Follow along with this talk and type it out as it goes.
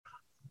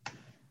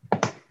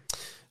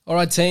All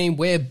right, team,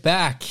 we're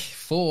back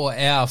for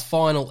our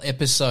final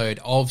episode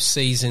of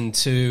Season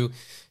 2.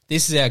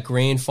 This is our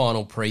grand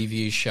final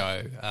preview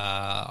show.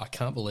 I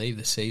can't believe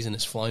the season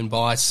has flown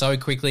by so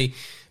quickly.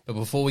 But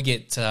before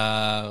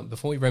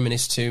we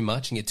reminisce too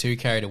much and get too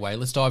carried away,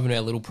 let's dive into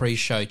our little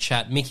pre-show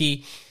chat.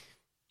 Mickey,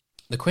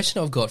 the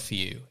question I've got for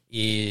you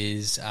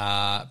is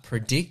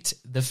predict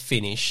the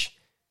finish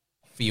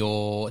for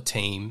your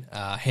team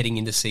heading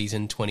into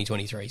season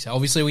 2023. So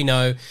obviously we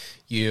know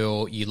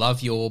you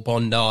love your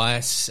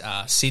Bondi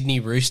Sydney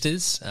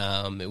Roosters.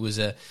 It was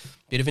a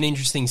bit of an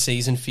interesting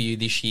season for you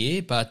this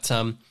year, but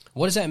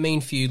what does that mean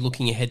for you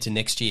looking ahead to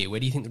next year? Where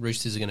do you think the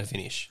Roosters are going to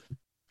finish?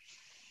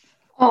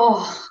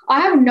 Oh,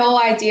 I have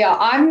no idea.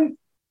 I'm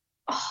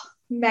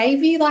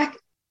maybe like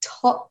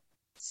top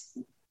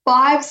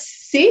 5,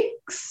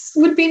 6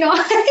 would be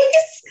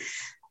nice.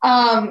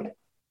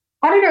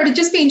 I don't know. It'd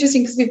just be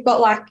interesting because we've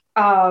got like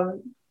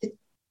the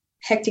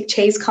hectic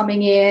cheese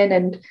coming in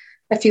and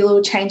a few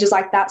little changes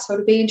like that. So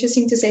it'd be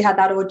interesting to see how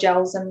that all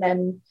gels and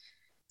then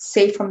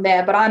see from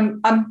there. But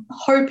I'm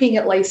hoping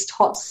at least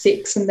top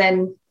 6 and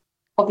then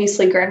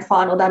obviously grand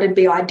final. That'd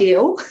be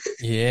ideal.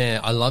 Yeah,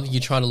 I love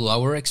you trying to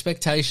lower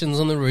expectations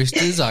on the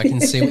Roosters. I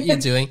can see what you're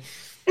doing,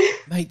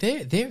 mate.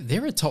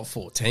 They're a top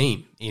 4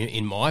 team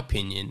in my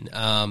opinion.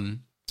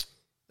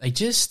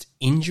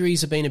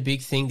 Injuries have been a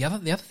big thing. The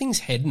other thing's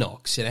head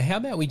knocks. You know, how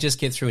about we just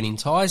get through an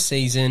entire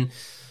season,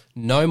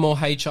 no more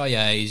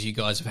HIAs. You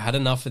guys have had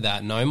enough of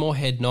that. No more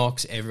head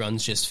knocks.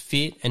 Everyone's just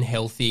fit and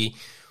healthy.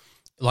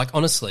 Like,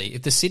 honestly,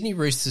 if the Sydney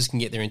Roosters can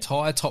get their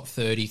entire top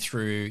 30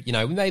 through, you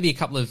know, maybe a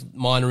couple of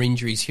minor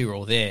injuries here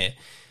or there,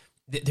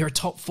 they're a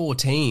top 4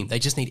 team. They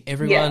just need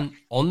everyone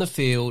on the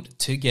field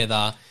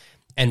together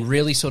and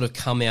really sort of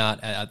come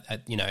out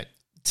at you know,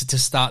 to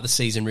start the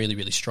season really,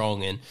 really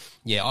strong. And,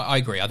 yeah, I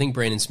agree. I think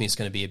Brandon Smith's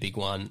going to be a big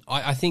one.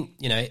 I think,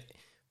 you know,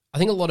 I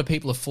think a lot of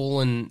people have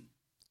fallen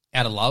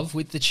out of love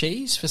with the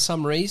Cheese for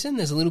some reason.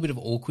 There's a little bit of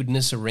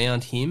awkwardness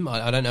around him.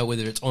 I don't know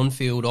whether it's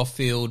on-field,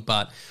 off-field,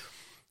 but,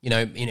 you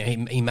know,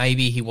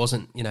 he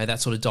wasn't, you know, that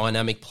sort of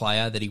dynamic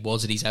player that he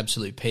was at his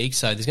absolute peak.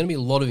 So there's going to be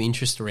a lot of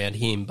interest around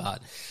him,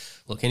 but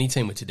look, any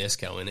team with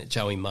Tedesco in it,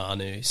 Joey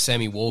Manu,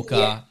 Sammy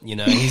Walker, you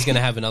know, he's going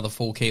to have another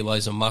 4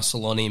 kilos of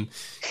muscle on him.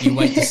 You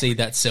wait to see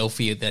that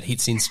selfie that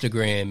hits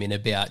Instagram in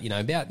about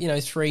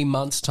 3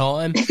 months'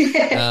 time.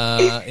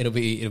 It'll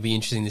be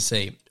interesting to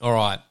see. All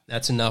right,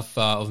 that's enough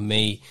of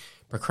me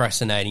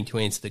procrastinating to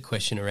answer the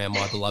question around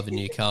my beloved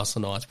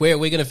Newcastle Knights. Where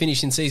we're going to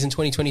finish in season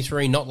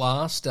 2023, not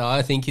last,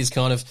 I think is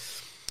kind of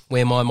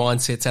where my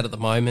mindset's at the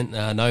moment.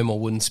 No more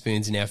wooden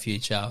spoons in our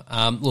future.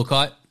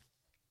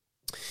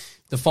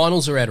 The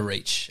finals are out of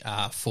reach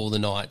for the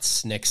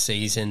Knights next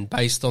season,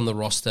 based on the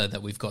roster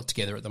that we've got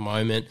together at the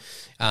moment.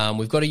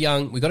 We've got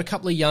a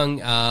couple of young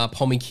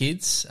Pommy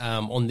kids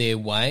on their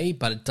way,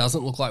 but it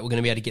doesn't look like we're going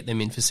to be able to get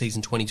them in for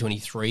season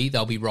 2023.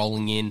 They'll be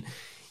rolling in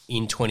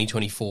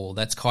 2024.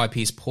 That's Kai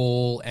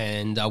Pearce-Paul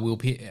and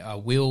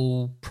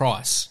Will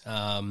Price,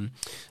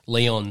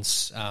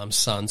 Leon's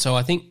son. So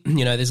I think,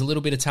 you know, there's a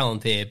little bit of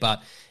talent there,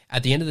 but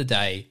at the end of the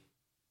day,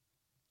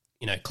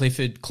 you know,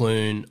 Clifford,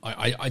 Clune,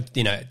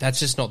 you know, that's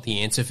just not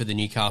the answer for the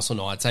Newcastle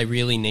Knights. They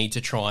really need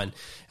to try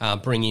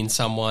and bring in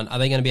someone. Are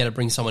they going to be able to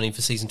bring someone in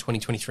for season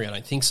 2023? I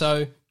don't think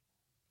so.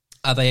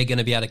 Are they going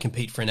to be able to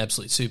compete for an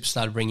absolute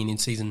superstar to bring in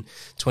season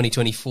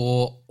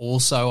 2024?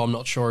 Also, I'm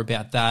not sure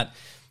about that.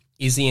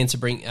 Is the answer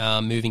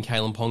moving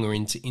Kalen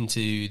Ponga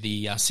into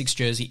the 6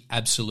 jersey?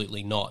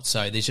 Absolutely not.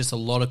 So there's just a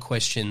lot of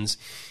questions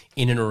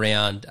in and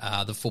around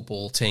the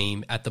football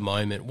team at the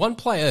moment. One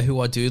player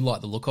who I do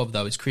like the look of,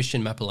 though, is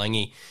Christian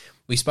Mapalangi.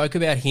 We spoke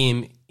about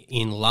him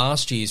in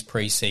last year's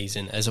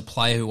preseason as a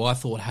player who I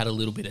thought had a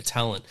little bit of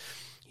talent.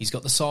 He's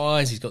got the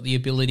size, he's got the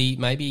ability.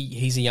 Maybe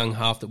he's a young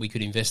half that we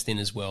could invest in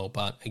as well.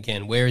 But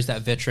again, where is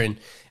that veteran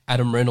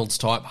Adam Reynolds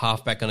type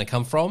halfback going to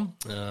come from?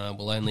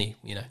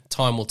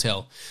 Time will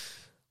tell.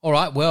 All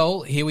right,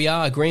 well, here we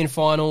are, grand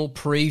final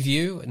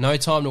preview. No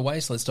time to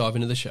waste. Let's dive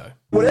into the show.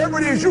 Whatever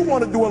it is you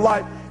want to do in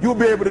life, you'll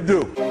be able to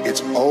do. It's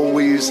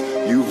always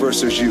you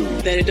versus you.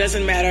 That it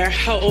doesn't matter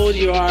how old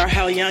you are,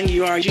 how young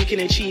you are, you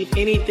can achieve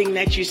anything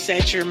that you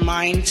set your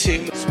mind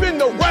to. Spend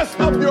the rest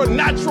of your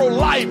natural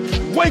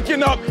life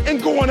waking up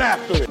and going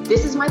after it.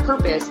 This is my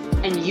purpose,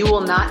 and you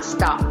will not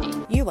stop me.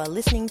 You are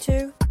listening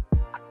to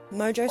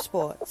Mojo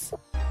Sports.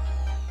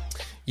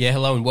 Yeah,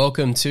 hello and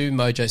welcome to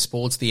Mojo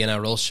Sports, the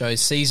NRL show,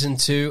 Season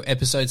 2,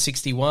 Episode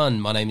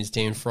 61. My name is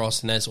Dan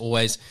Frost, and as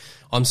always,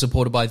 I'm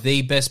supported by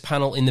the best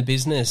panel in the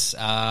business.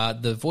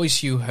 The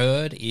voice you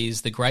heard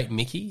is the great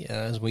Mickey,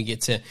 as we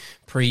get to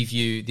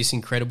preview this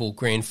incredible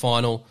grand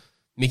final.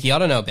 Mickey, I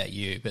don't know about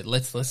you, but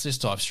let's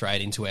just dive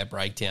straight into our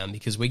breakdown,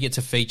 because we get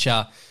to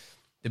feature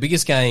the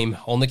biggest game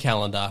on the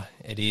calendar.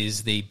 It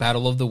is the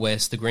Battle of the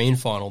West, the grand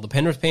final, the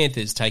Penrith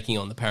Panthers taking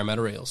on the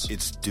Parramatta Eels.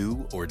 It's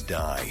do or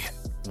die.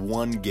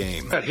 One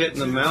game. Got hit in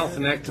the mouth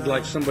and acted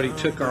like somebody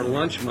took our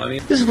lunch money.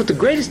 This is what the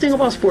greatest thing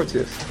about sports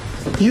is.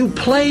 You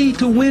play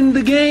to win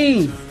the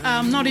game.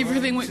 Not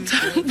everything went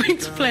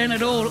to plan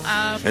at all.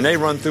 And they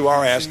run through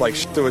our ass like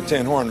through a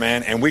tin horn,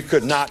 man, and we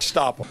could not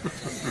stop them.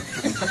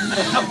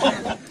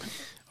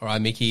 All right,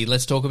 Mickey,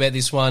 let's talk about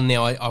this one.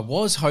 Now, I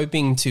was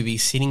hoping to be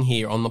sitting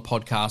here on the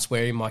podcast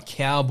wearing my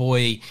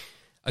Cowboy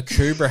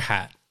Akubra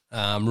hat.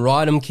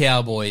 Ride 'em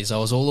Cowboys. I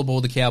was all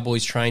aboard the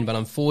Cowboys train, but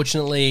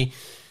unfortunately it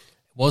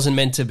wasn't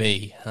meant to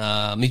be.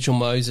 Mitchell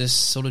Moses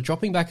sort of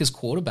dropping back as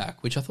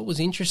quarterback, which I thought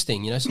was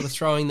interesting, sort of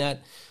throwing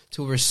that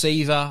to a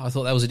receiver. I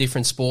thought that was a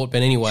different sport,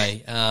 but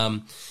anyway,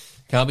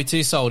 can't be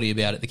too salty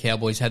about it. The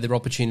Cowboys had their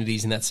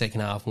opportunities in that second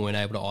half and weren't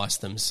able to ice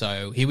them.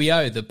 So here we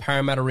go. The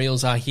Parramatta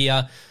Eels are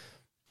here.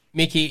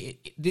 Mickey,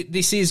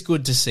 this is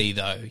good to see,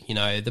 though.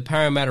 The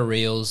Parramatta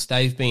Eels,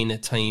 they've been a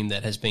team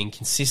that has been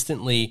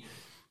consistently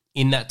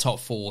in that top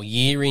four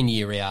year in,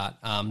 year out.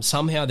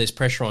 Somehow there's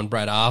pressure on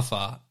Brad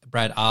Arthur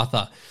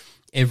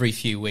every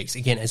few weeks.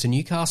 Again, as a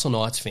Newcastle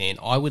Knights fan,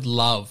 I would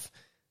love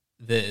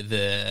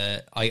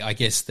the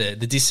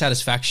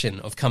dissatisfaction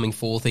of coming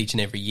fourth each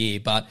and every year,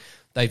 but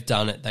they've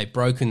done it. They've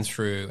broken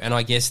through, and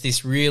I guess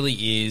this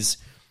really is.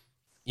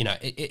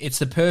 It's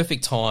the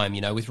perfect time,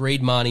 with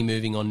Reid Marnie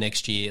moving on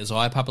next year,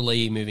 Isaiah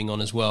Papali'i moving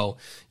on as well.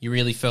 You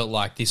really felt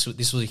like this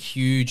was a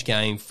huge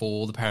game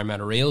for the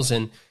Parramatta Eels,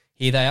 and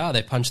here they are.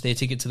 They punched their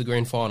ticket to the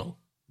grand final.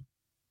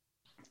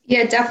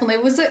 Yeah, definitely.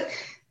 It was a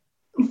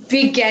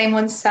big game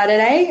on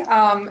Saturday.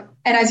 And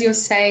as you were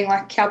saying,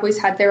 Cowboys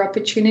had their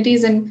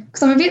opportunities, and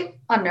because I'm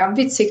a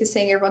bit sick of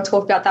seeing everyone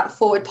talk about that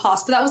forward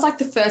pass, but that was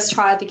the first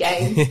try of the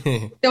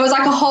game. There was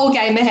a whole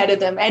game ahead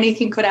of them.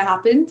 Anything could have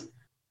happened.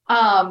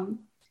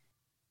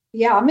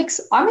 Yeah, I'm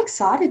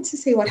excited to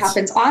see what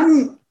happens.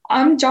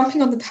 I'm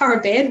jumping on the Para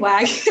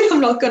bandwagon.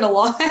 I'm not going to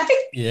lie.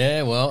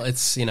 Yeah, well,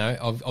 it's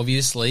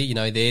obviously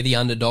they're the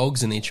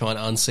underdogs and they're trying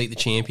to unseat the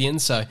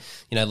champions. So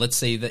let's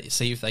see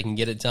if they can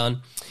get it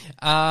done.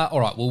 All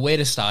right, well, where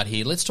to start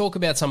here? Let's talk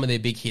about some of their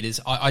big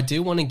hitters. I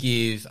do want to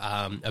give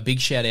a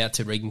big shout out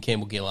to Regan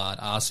Campbell-Gillard,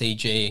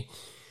 RCG.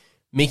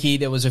 Mickey,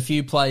 there was a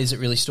few players that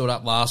really stood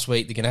up last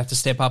week. They're going to have to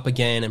step up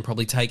again and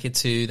probably take it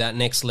to that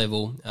next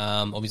level.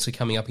 Obviously,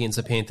 coming up against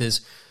the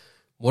Panthers.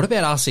 What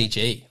about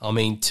RCG? I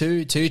mean,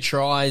 two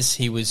tries.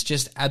 He was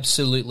just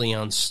absolutely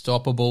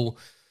unstoppable.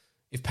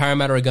 If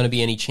Parramatta are going to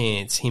be any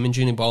chance, him and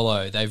Junior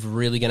Bolo, they're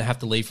really going to have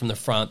to lead from the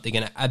front. They're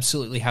going to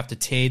absolutely have to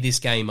tear this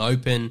game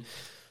open.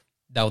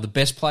 They were the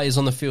best players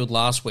on the field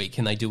last week.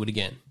 Can they do it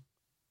again?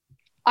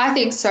 I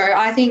think so.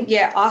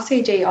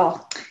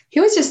 RCG, he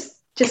was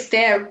just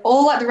there,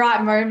 all at the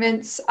right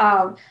moments.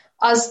 I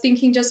was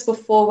thinking just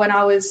before when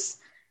I was,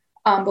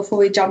 before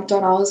we jumped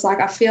on, I was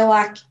I feel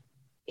like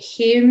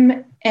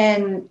him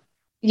and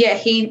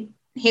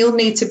he'll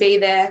need to be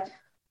there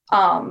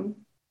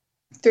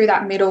through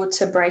that middle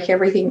to break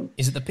everything.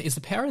 Is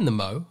the power in the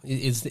mo?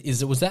 Was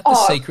that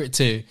the secret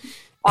to?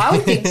 I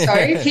would think so.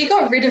 If he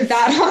got rid of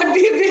that, I'd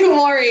be a bit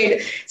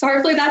worried. So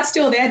hopefully that's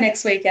still there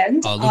next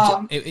weekend. Oh,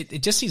 look,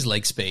 it just his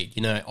leg speed.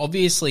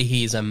 Obviously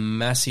he is a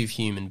massive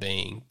human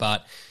being,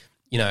 but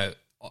you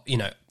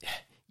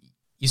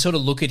sort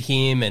of look at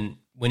him, and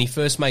when he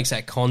first makes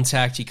that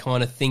contact, you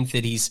kind of think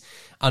that he's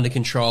under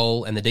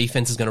control and the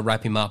defense is going to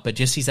wrap him up. But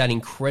just he's that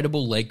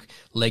incredible leg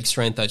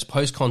strength, those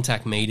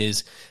post-contact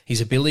meters,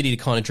 his ability to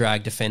kind of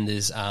drag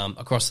defenders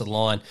across the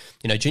line.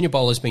 Junior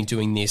Bolo's been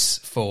doing this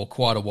for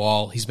quite a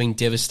while. He's been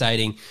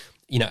devastating.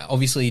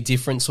 Obviously a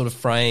different sort of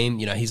frame.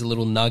 He's a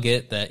little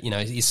nugget that,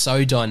 is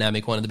so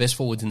dynamic, one of the best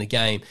forwards in the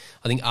game.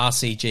 I think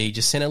RCG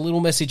just sent a little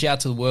message out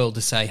to the world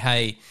to say,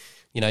 hey,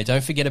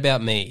 don't forget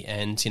about me.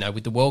 And,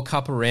 with the World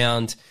Cup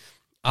around,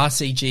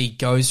 RCG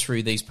goes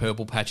through these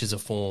purple patches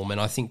of form,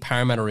 and I think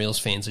Parramatta Eels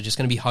fans are just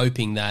going to be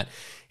hoping that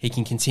he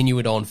can continue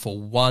it on for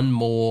one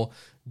more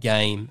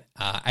game,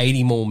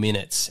 80 more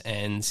minutes,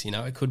 and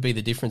it could be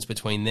the difference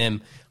between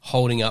them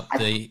holding up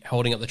the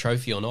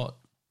trophy or not.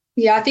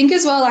 Yeah, I think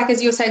as well,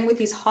 as you were saying with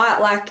his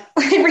height,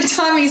 every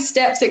time he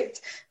steps, it's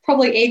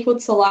probably equal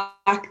to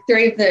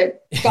three of the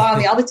guy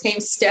on the other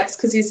team's steps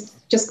because he's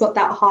just got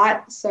that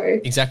height. So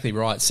exactly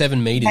right,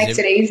 7 meters makes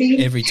it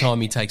easy every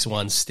time he takes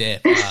one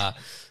step.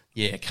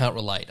 Yeah, can't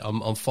relate.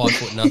 I'm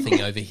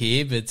 5'0" over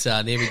here, but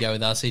there we go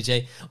with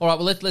RCG. All right,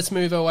 well, let's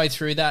move our way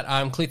through that.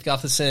 Cliff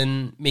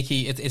Gutherson,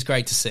 Mickey, it's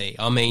great to see.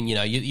 I mean,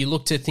 you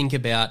look to think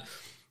about,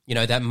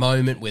 that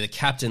moment where the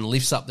captain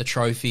lifts up the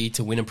trophy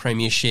to win a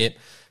premiership.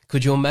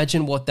 Could you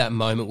imagine what that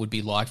moment would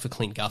be like for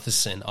Clint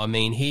Gutherson? I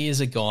mean, he is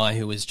a guy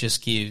who has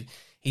just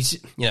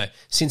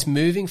since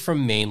moving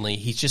from Manly,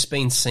 he's just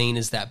been seen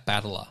as that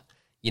battler.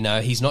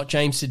 He's not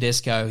James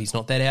Tedesco, he's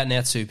not that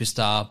out-and-out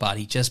superstar, but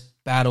he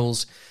just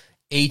battles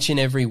each and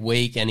every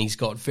week, and he's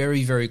got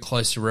very, very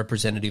close to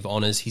representative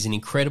honours. He's an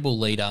incredible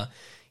leader.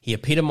 He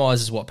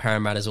epitomises what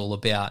Parramatta is all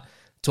about.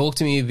 Talk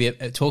to me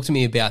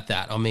about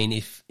that. I mean,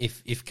 if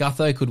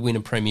Gutho could win a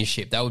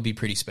premiership, that would be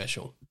pretty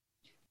special.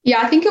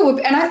 Yeah, I think it would,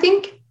 and I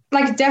think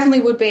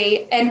definitely would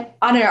be. And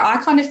I don't know, I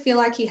kind of feel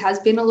like he has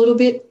been a little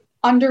bit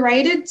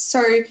underrated.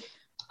 So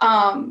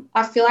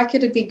I feel like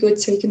it'd be good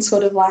so he can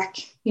sort of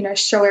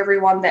show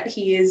everyone that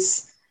he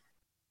is,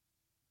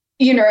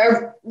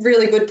 a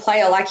really good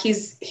player.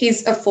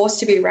 He's a force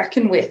to be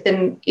reckoned with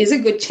and is a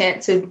good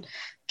chance of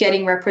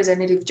getting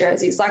representative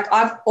jerseys.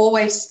 I've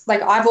always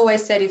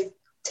said if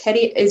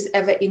Teddy is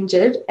ever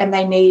injured and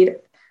they need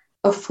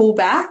a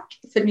fullback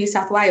for New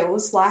South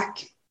Wales,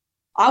 like,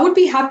 I would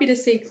be happy to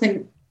see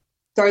Clint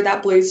throw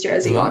that Blues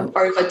jersey on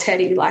over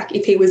Teddy, like,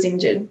 if he was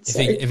injured.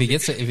 If he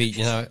gets it,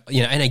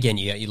 and again,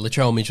 you got your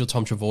Latrell Mitchell,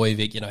 Tom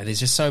Trbojevic, there's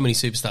just so many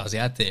superstars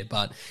out there,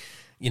 but,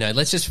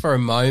 let's just for a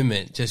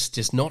moment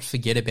just not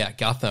forget about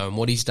Gutho and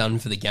what he's done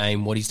for the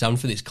game, what he's done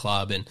for this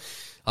club, and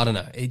I don't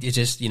know, it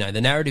just,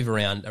 the narrative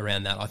around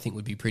that I think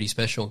would be pretty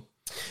special.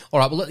 All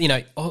right, well,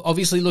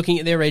 obviously looking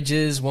at their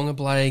edges, Wonga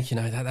Blake,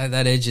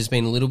 that edge has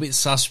been a little bit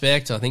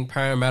suspect. I think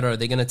Parramatta,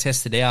 they're going to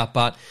test it out,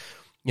 but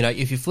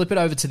if you flip it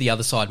over to the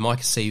other side,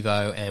 Mike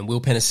Acevo and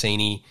Will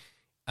Penasini,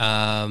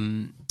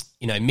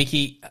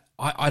 Mickey,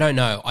 I don't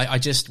know. I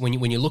just, when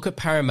you look at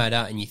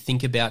Parramatta and you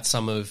think about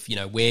some of,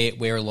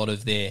 where a lot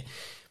of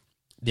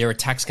their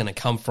attack's going to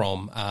come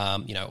from,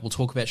 we'll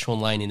talk about Sean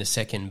Lane in a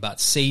second, but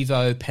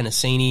Sevo,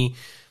 Penasini,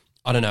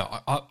 I don't know.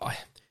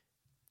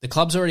 The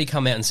club's already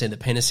come out and said that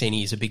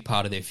Penasini is a big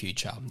part of their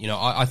future.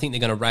 I think they're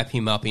going to wrap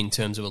him up in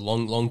terms of a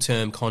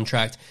long-term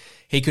contract.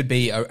 He could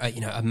be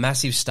a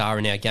massive star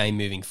in our game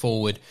moving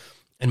forward.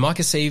 And Mike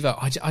Acevo,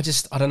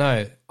 I don't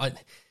know.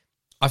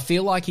 I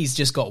feel like he's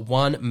just got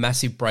one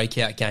massive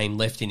breakout game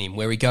left in him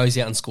where he goes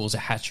out and scores a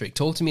hat-trick.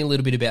 Talk to me a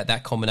little bit about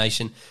that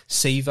combination.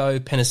 Sevo,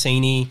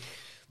 Penasini,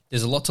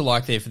 there's a lot to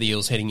like there for the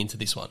Eels heading into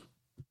this one.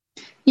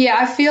 Yeah,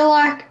 I feel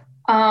like,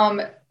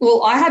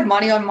 I had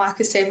money on Mike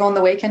Acevo on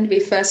the weekend to be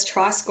first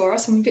try scorer,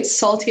 so I'm a bit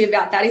salty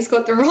about that. He's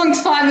got the wrong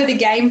time of the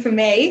game for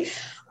me.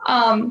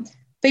 But,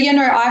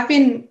 I've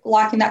been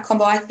liking that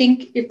combo. I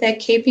think if they're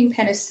keeping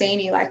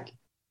Penasini, like,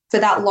 for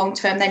that long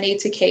term, they need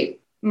to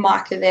keep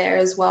Micah there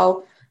as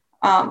well.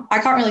 I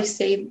can't really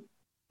see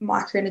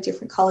Micah in a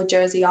different colour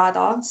jersey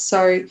either.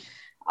 So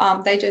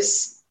they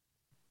just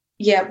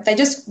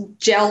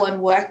gel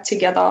and work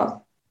together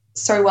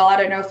so well. I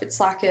don't know if it's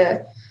like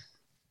a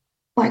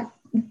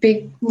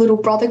big little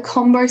brother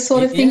combo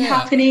sort of thing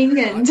happening.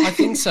 And I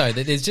think so.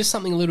 There's just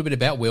something a little bit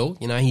about Will.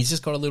 He's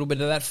just got a little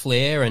bit of that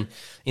flair, and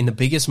in the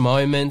biggest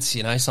moments,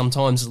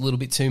 sometimes a little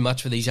bit too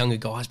much for these younger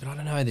guys, but I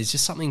don't know. There's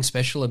just something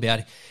special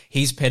about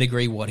his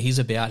pedigree, what he's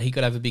about. He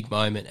could have a big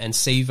moment. And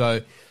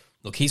Sevo,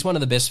 look, he's one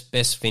of the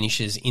best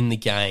finishers in the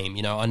game.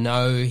 I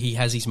know he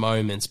has his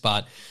moments,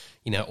 but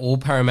all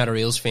Parramatta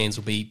Eels fans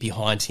will be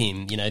behind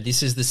him.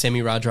 This is the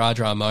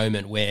semi-Radradra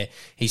moment where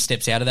he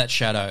steps out of that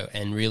shadow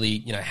and really,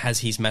 has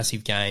his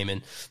massive game.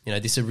 And,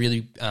 this is a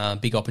really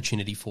big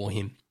opportunity for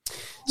him.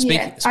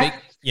 Sorry,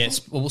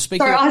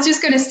 I was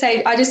just going to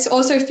say, I just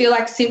also feel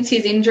like since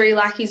his injury,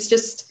 like, he's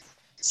just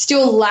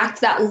still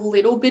lacked that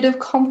little bit of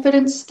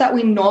confidence that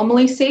we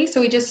normally see.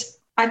 So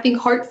I think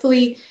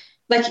hopefully,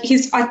 like,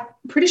 I'm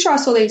pretty sure I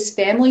saw these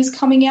families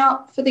coming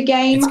out for the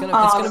game. It's going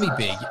to be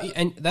big.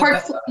 And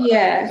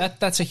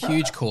that's a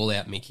huge call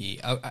out, Mickey.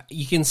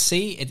 You can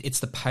see it's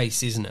the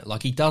pace, isn't it?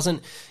 Like, he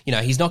doesn't,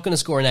 he's not going to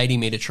score an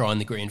 80-metre try in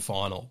the grand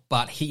final,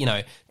 but he,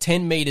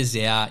 10 metres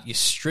out, you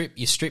strip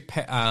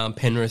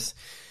Penrith,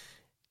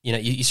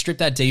 you strip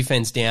that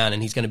defence down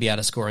and he's going to be able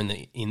to score in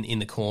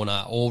the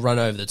corner or run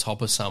over the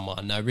top of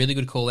someone. No, really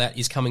good call out.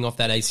 He's coming off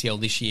that ACL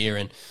this year,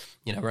 and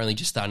we're only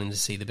just starting to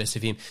see the best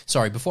of him.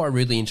 Sorry, before I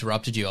rudely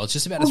interrupted you, I was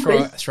just about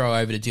to throw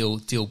over to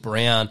Dill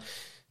Brown.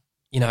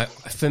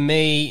 For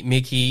me,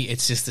 Mickey,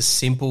 it's just a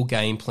simple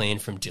game plan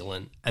from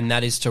Dylan, and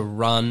that is to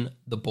run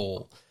the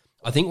ball.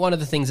 I think one of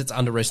the things that's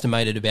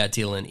underestimated about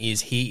Dylan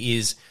is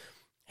he's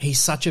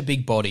such a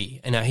big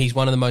body, and he's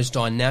one of the most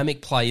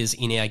dynamic players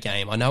in our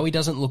game. I know he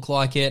doesn't look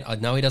like it. I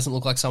know he doesn't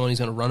look like someone who's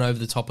going to run over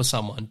the top of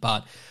someone,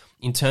 but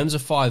in terms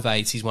of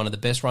 5'8", he's one of the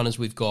best runners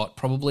we've got,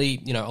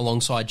 probably,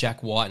 alongside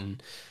Jack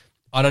Whiten.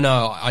 I don't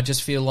know. I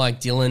just feel like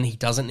Dylan, he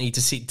doesn't need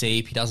to sit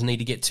deep. He doesn't need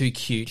to get too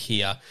cute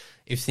here.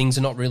 If things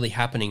are not really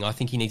happening, I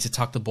think he needs to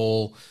tuck the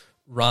ball,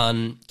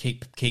 run,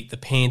 keep the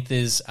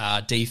Panthers'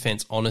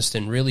 defense honest,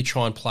 and really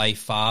try and play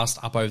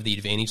fast up over the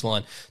advantage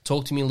line.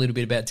 Talk to me a little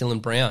bit about Dylan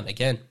Brown.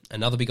 Again,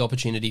 another big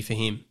opportunity for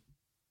him.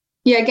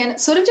 Yeah, again,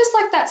 it's sort of just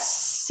like that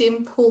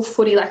simple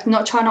footy, like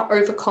not trying to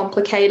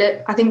overcomplicate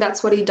it. I think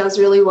that's what he does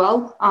really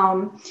well.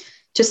 Run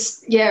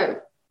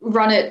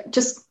it,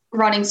 just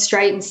running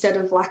straight instead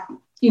of like,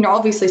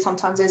 obviously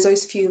sometimes there's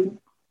those few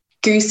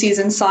goosies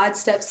and side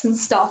steps and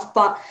stuff,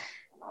 but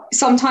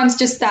sometimes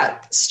just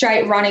that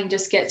straight running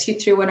just gets you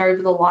through and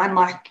over the line.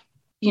 Like,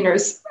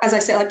 as I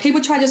said, like,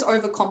 people try to just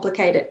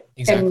overcomplicate it.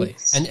 Exactly.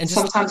 And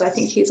sometimes I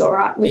think he's all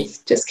right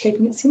with just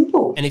keeping it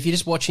simple. And if you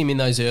just watch him in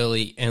those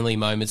early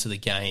moments of the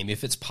game,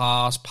 if it's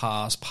pass,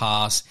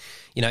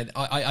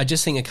 I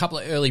just think a couple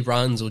of early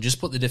runs will just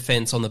put the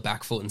defence on the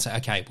back foot and say,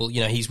 okay, well,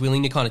 he's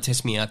willing to kind of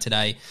test me out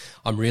today.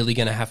 I'm really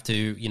going to have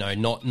to,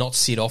 not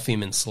sit off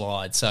him and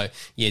slide. So,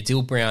 yeah,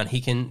 Dill Brown,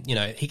 he can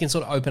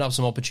sort of open up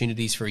some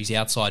opportunities for his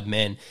outside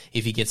men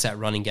if he gets that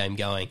running game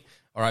going.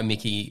 All right,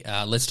 Mickey,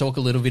 let's talk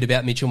a little bit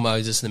about Mitchell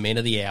Moses, the man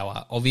of the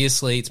hour.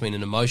 Obviously, it's been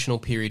an emotional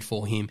period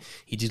for him.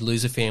 He did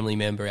lose a family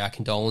member. Our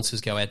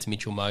condolences go out to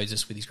Mitchell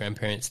Moses with his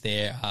grandparents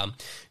there,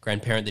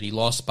 grandparent that he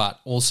lost,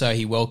 but also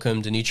he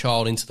welcomed a new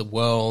child into the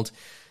world.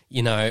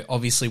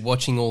 Obviously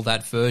watching all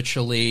that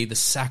virtually, the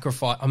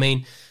sacrifice. I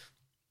mean,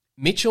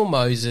 Mitchell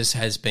Moses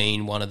has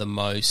been one of the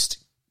most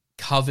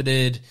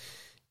coveted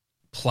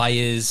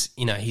players.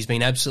 You know, he's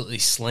been absolutely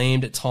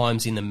slammed at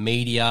times in the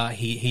media.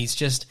 He's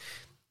just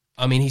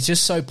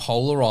so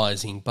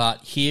polarizing.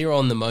 But here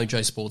on the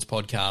Mojo Sports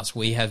podcast,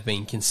 we have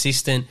been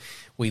consistent.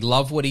 We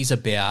love what he's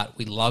about.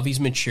 We love his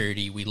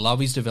maturity. We love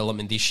his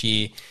development this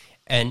year.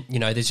 And, you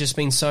know, there's just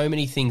been so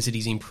many things that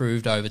he's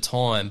improved over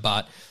time.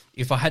 But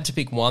if I had to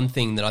pick one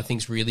thing that I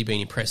think's really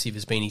been impressive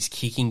has been his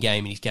kicking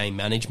game and his game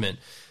management.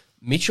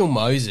 Mitchell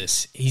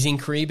Moses, he's in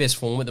career best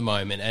form at the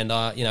moment. And,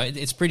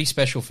 it's pretty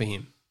special for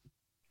him.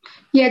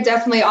 Yeah,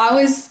 definitely.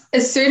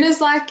 As soon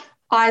as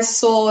I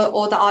saw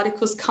all the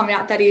articles come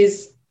out that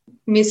his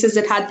missus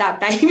had that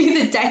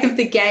baby the day of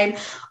the game,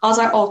 I was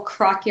like, oh,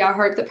 crikey, I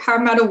hope that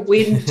Parramatta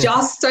win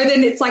just so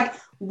then it's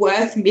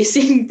worth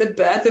missing the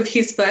birth of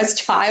his first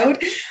child.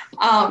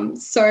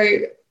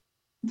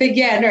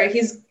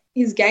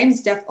 His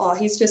game's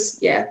he's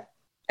just,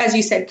 as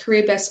you said,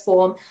 career best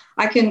form.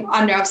 I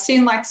know I've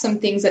seen some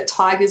things that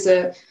Tigers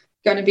are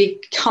going to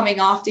be coming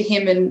after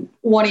him and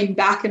want him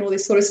back and all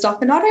this sort of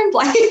stuff. And I don't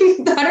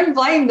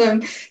blame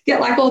them.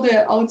 Get all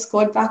the old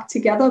squad back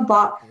together.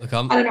 But look,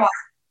 I don't know.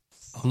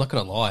 I'm not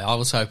going to lie. I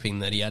was hoping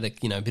that he had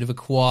a bit of a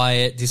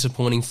quiet,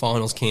 disappointing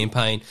finals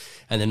campaign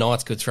and the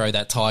Knights could throw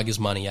that Tigers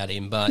money at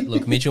him. But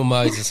look, Mitchell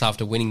Moses,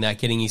 after winning that,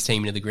 getting his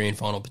team into the grand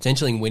final,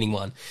 potentially winning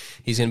one,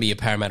 he's going to be a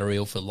Parramatta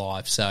Eel for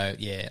life. So,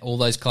 yeah, all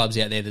those clubs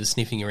out there that are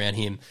sniffing around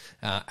him,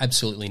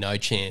 absolutely no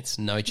chance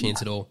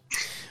at all.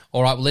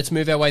 All right, well, let's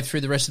move our way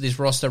through the rest of this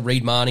roster.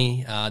 Reid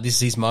Marnie, this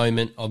is his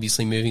moment,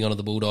 obviously moving on to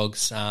the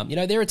Bulldogs.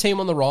 They're a team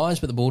on the rise,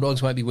 but the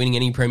Bulldogs won't be winning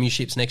any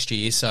premierships next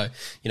year. So,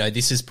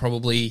 this is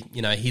probably,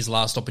 his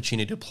last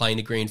opportunity to play in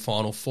a grand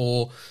final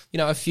for,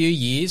 a few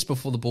years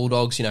before the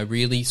Bulldogs,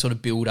 really sort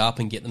of build up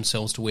and get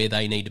themselves to where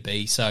they need to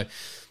be. So,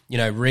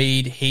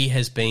 Reid, he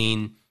has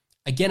been,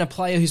 again, a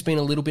player who's been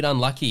a little bit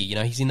unlucky.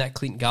 He's in that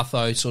Clint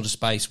Gutho sort of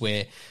space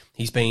where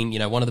he's been,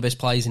 one of the best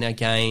players in our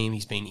game.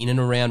 He's been in and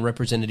around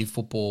representative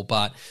football,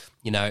 but,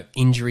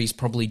 injuries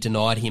probably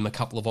denied him a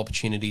couple of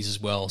opportunities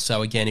as well.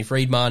 So again, if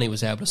Reid Marnie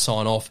was able to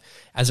sign off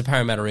as a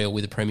Parramatta Eel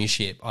with a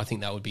premiership, I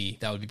think that would be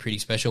pretty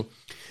special.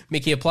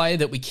 Mickey, a player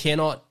that we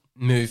cannot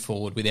move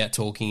forward without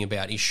talking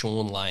about is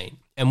Sean Lane.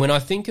 And when I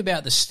think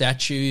about the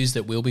statues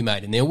that will be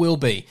made, and there will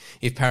be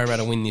if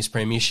Parramatta win this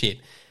premiership,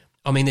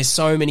 I mean, there's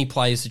so many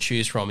players to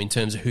choose from in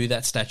terms of who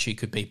that statue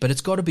could be, but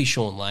it's got to be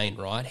Sean Lane,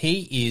 right?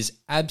 He is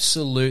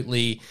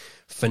absolutely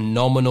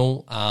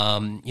phenomenal.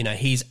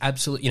 He's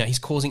he's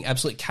causing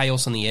absolute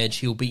chaos on the edge.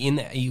 He'll be in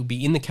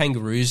the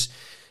Kangaroos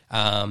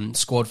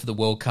squad for the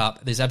World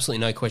Cup. There's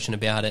absolutely no question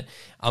about it.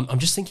 I'm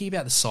just thinking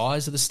about the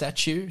size of the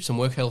statue, some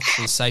work health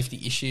and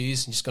safety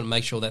issues, and just got to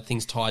make sure that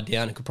thing's tied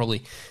down. It could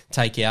probably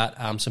take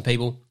out some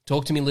people.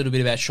 Talk to me a little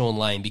bit about Sean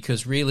Lane,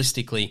 because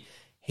realistically,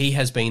 he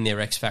has been their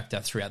X factor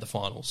throughout the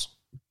finals.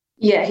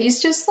 Yeah,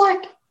 he's just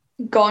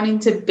gone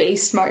into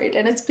beast mode,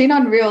 and it's been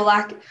unreal.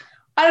 I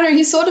don't know,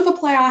 he's sort of a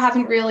player I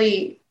haven't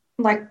really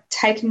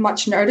taken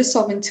much notice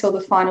of until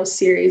the final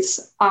series.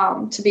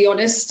 To be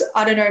honest,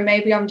 I don't know,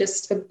 maybe I'm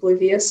just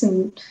oblivious,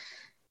 and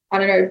I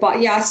don't know.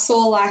 But yeah, I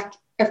saw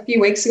a few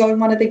weeks ago in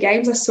one of the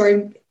games, I saw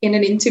him in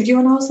an interview,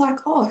 and I was like,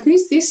 oh,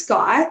 who's this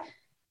guy?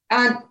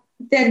 And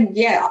then,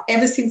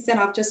 ever since then,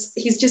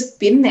 he's just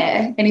been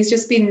there, and he's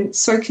just been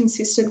so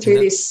consistent through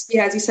this,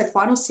 as you said,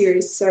 final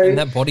series. So, and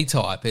that body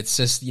type, it's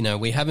just,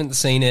 we haven't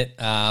seen it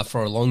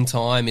for a long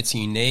time. It's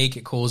unique.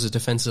 It causes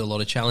defenses a lot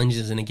of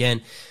challenges. And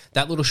again,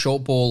 that little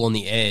short ball on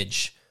the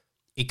edge,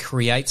 it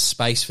creates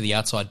space for the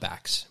outside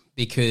backs,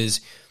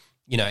 because,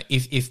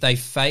 if they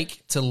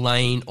fake to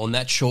Lane on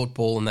that short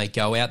ball and they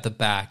go out the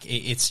back,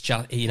 it's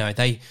just,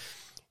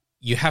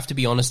 you have to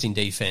be honest in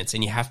defense,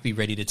 and you have to be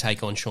ready to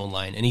take on Sean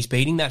Lane. And he's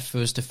beating that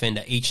first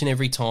defender each and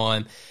every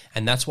time,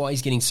 and that's why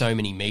he's getting so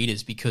many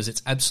meters, because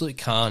it's absolute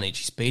carnage.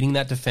 He's beating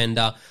that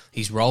defender.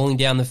 He's rolling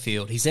down the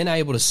field. He's then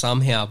able to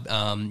somehow,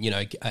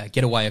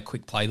 get away a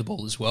quick play the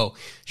ball as well.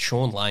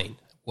 Sean Lane,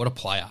 what a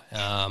player.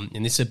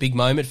 And this is a big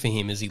moment for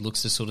him as he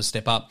looks to sort of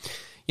step up.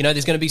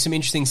 There's going to be some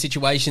interesting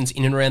situations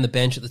in and around the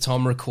bench at the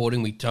time of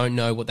recording. We don't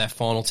know what that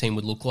final team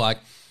would look like.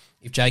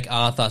 If Jake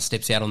Arthur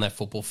steps out on that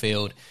football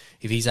field,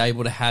 if he's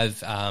able to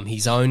have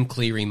his own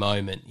Cleary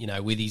moment,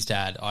 with his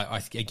dad, I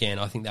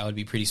think that would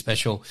be pretty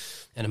special.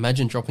 And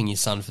imagine dropping your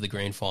son for the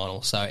grand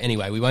final. So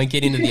anyway, we won't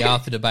get into the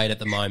Arthur debate at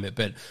the moment,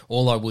 but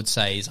all I would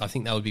say is I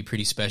think that would be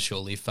pretty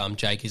special if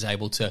Jake is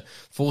able to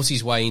force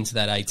his way into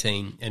that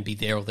 18 and be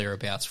there or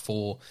thereabouts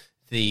for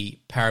the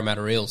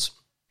Parramatta Eels.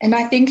 And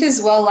I think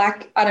as well,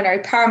 I don't know,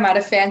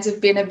 Parramatta fans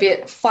have been a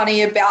bit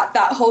funny about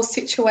that whole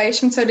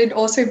situation. So it'd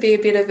also be a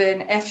bit of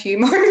an FU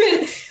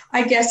moment,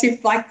 I guess,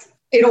 if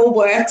it all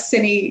works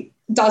and he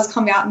does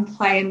come out and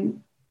play and,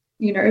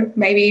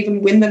 maybe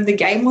even win them the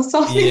game or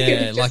something.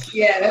 Yeah,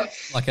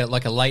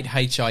 like a late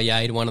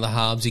HIA to one of the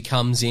halves. He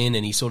comes in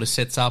and he sort of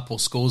sets up or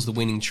scores the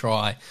winning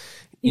try.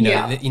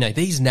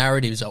 These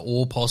narratives are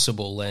all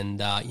possible,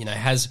 and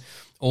has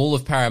all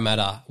of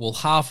Parramatta, well,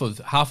 half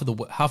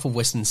of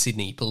Western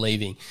Sydney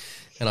believing,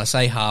 and I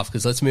say half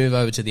because let's move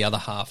over to the other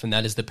half, and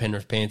that is the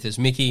Penrith Panthers.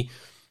 Mickey,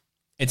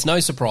 It's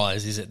no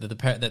surprise, is it, that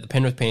the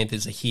Penrith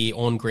Panthers are here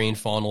on grand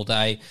final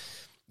day.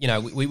 You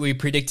know, we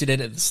predicted it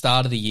at the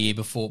start of the year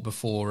before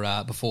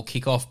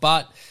kickoff,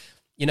 but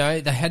you know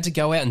they had to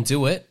go out and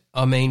do it.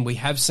 I mean, we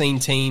have seen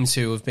teams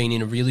who have been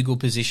in a really good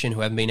position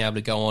who haven't been able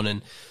to go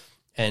on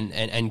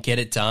and get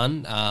it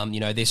done. You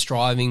know, they're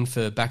striving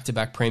for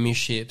back-to-back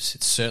premierships.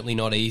 It's certainly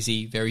not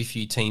easy. Very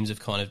few teams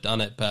have kind of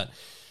done it, but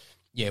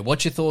yeah,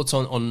 what's your thoughts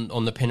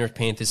on the Penrith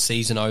Panthers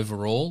season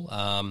overall?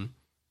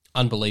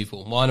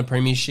 Unbelievable. Minor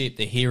premiership,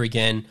 they're here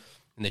again,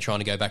 and they're trying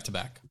to go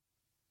back-to-back.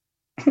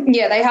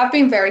 Yeah, they have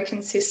been very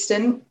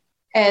consistent,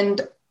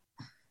 and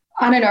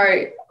I don't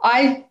know.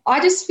 I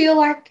just feel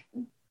like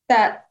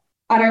that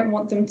I don't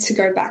want them to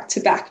go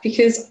back-to-back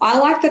because I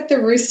like that the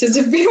Roosters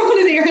have been one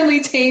of the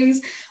only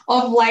teams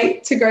of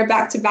late to go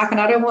back-to-back,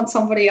 and I don't want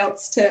somebody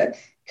else to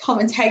come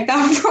and take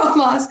that from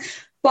us.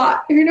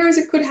 But who knows,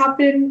 it could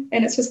happen,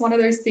 and it's just one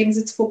of those things.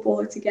 It's football,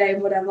 it's a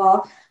game,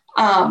 whatever.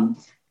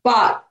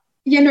 But,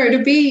 you know,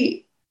 it'll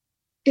be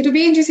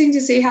interesting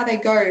to see how they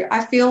go.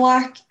 I feel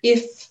like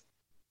if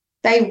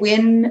they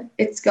win,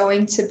 it's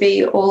going to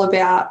be all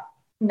about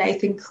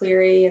Nathan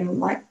Cleary and,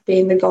 like,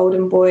 being the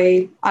golden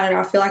boy. I don't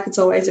know, I feel like it's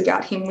always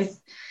about him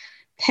with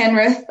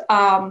Penrith.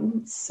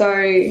 So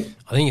I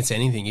think it's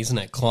anything, isn't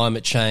it?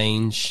 Climate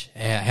change,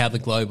 how the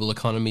global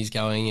economy is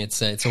going.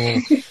 It's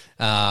all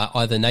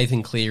either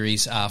Nathan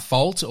Cleary's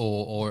fault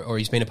or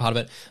he's been a part of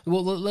it.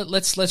 Well,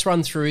 let's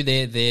run through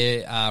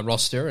their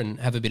roster and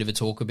have a bit of a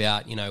talk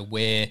about, you know,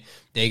 where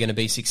they're going to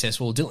be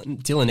successful.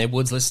 Dylan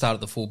Edwards, let's start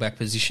at the fullback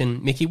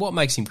position. Mickey, what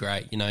makes him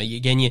great? You know,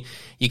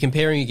 you're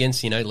comparing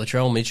against, you know,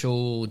 Latrell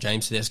Mitchell,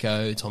 James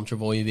Tedesco, Tom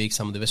Trbojevic,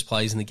 some of the best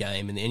players in the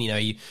game. And then, you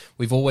know,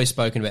 we've always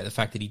spoken about the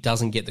fact that he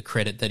doesn't get the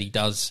credit that he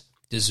does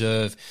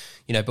deserve,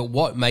 you know, but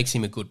what makes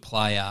him a good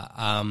player?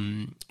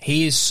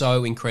 He is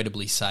so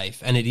incredibly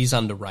safe, and it is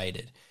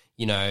underrated.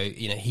 You know,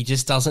 he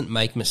just doesn't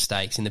make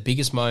mistakes in the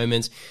biggest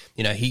moments.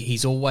 You know,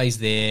 he's always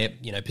there.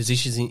 You know,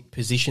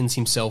 positions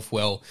himself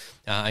well,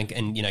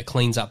 and you know,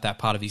 cleans up that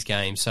part of his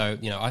game. So,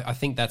 you know, I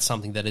think that's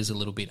something that is a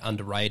little bit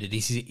underrated.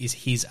 Is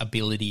his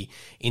ability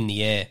in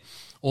the air.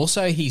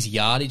 Also, his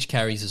yardage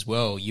carries as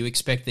well. You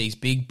expect these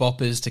big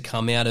boppers to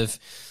come out of,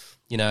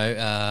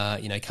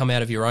 come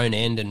out of your own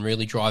end and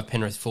really drive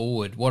Penrith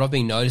forward. What I've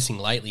been noticing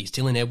lately is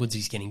Dylan Edwards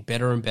is getting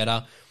better and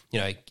better.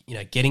 You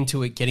know, getting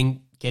to it, getting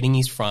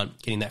his front,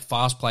 getting that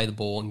fast play of the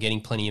ball, and getting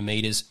plenty of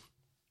meters.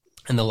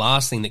 And the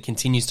last thing that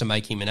continues to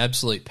make him an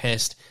absolute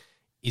pest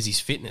is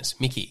his fitness.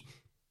 Mickey,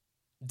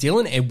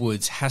 Dylan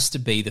Edwards has to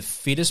be the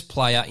fittest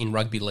player in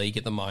rugby league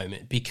at the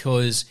moment,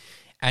 because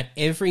at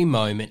every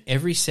moment,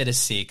 every set of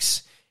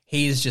six,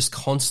 he is just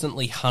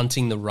constantly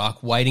hunting the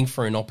ruck, waiting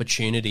for an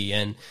opportunity.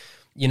 And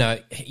you know,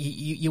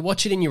 you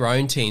watch it in your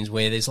own teams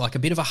where there's like a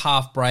bit of a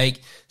half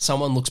break,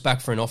 someone looks back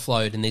for an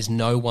offload and there's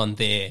no one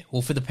there.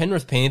 Well, for the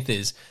Penrith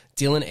Panthers,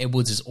 Dylan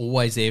Edwards is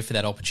always there for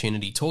that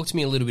opportunity. Talk to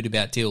me a little bit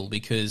about Dill,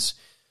 because,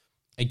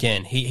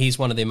 again, he's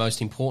one of their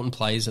most important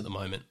players at the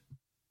moment.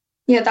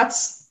 Yeah,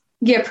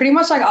 pretty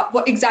much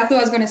like exactly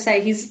what I was going to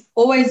say. He's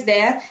always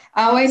there.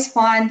 I always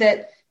find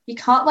that you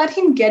can't let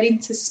him get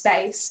into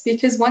space,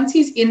 because once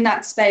he's in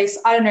that space,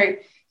 I don't know,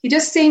 he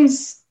just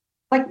seems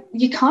like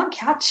you can't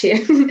catch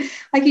him.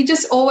 Like, he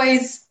just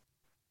always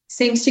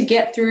seems to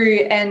get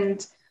through,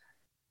 and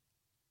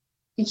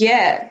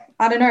yeah,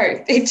 I don't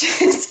know. It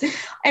just,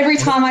 every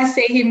time I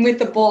see him with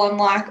the ball, I'm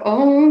like,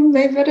 oh,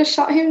 they better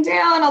shut him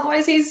down,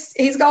 otherwise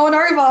he's going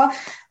over.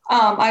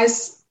 I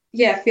just,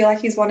 feel like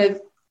he's one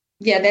of,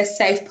 their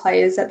safe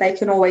players that they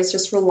can always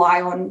just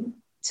rely on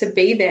to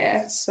be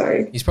there.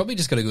 So he's probably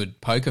just got a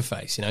good poker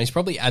face. You know, he's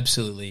probably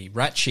absolutely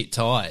rat shit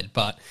tired,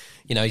 but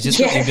you know, he's just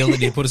got the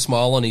ability to put a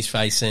smile on his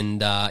face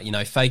and,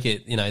 fake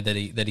it, you know, that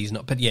he's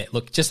not. But yeah,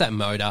 look, just that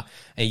motor,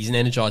 and he's an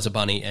Energizer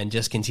bunny and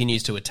just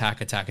continues to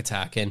attack.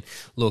 And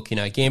look, you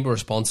know, gamble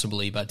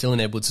responsibly, but Dylan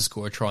Edwards has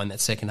scored a try in that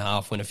second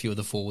half when a few of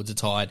the forwards are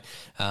tired.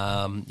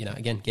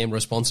 Again, gamble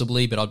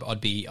responsibly, but I'd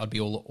be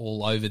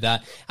all over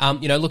that.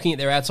 Looking at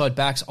their outside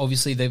backs,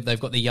 obviously they've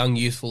got the young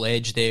youthful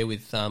edge there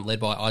with, led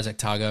by Isaac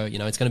Targo. You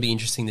know, it's going to be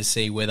interesting to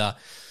see whether,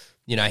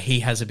 you know, he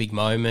has a big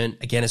moment.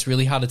 Again, it's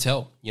really hard to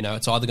tell. You know,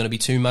 it's either going to be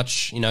too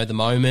much, you know, the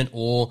moment,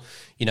 or,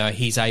 you know,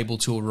 he's able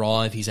to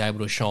arrive, he's able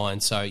to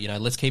shine. So, you know,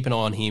 let's keep an eye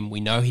on him.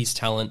 We know his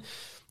talent.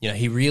 You know,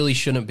 he really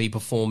shouldn't be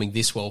performing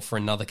this well for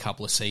another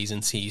couple of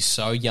seasons. He's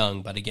so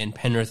young. But again,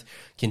 Penrith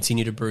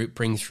continue to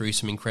bring through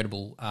some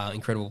incredible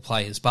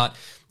players. But,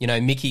 you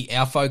know, Mickey,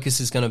 our focus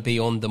is going to be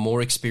on the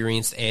more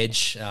experienced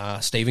edge,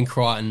 Stephen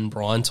Crichton,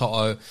 Brian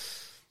To'o.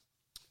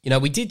 You know,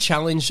 we did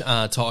challenge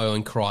To'o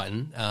and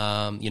Crichton,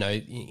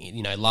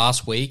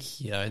 last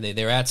week. You know,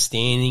 they're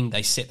outstanding.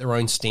 They set their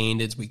own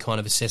standards. We kind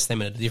of assess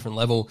them at a different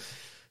level.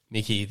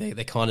 Mickey,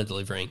 they're kind of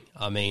delivering.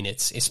 I mean,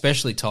 it's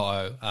especially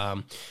To'o.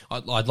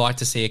 I'd like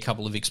to see a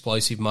couple of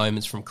explosive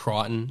moments from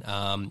Crichton.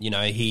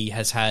 He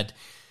has had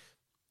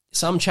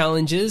some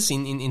challenges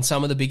in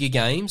some of the bigger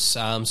games.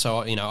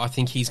 So, you know, I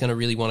think he's going to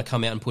really want to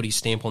come out and put his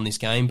stamp on this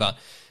game. But,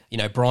 you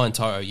know, Brian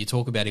To'o, you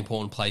talk about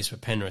important plays for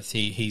Penrith.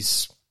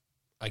 He's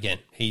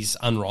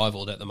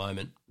unrivaled at the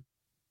moment.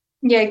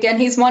 Yeah, again,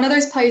 he's one of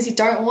those players you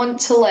don't want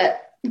to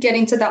let get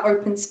into that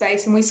open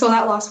space. And we saw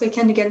that last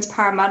weekend against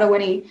Parramatta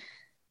when he,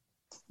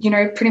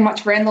 pretty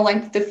much ran the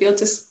length of the field,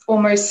 just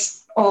almost.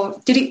 Or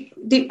I can't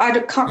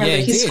remember. Yeah,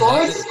 he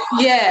scored.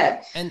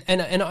 Yeah. And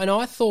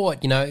I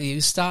thought, he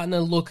was starting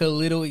to look a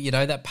little,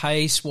 that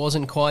pace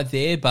wasn't quite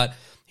there, but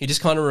he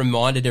just kind of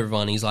reminded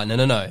everyone. He's like, no,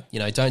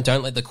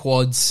 don't let the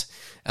quads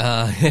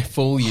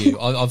fool you.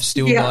 I've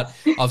still got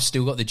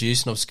the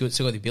juice and I've still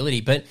got the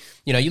ability. But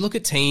you look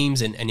at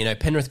teams and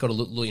Penrith got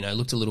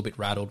looked a little bit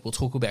rattled. We'll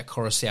talk about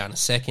Coruscant in a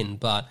second,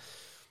 but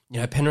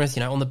Penrith,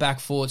 on the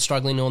back foot,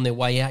 struggling on their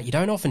way out. You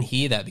don't often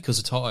hear that because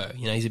of To'o.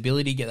 His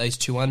ability to get those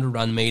 200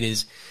 run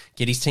meters,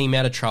 get his team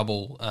out of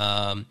trouble.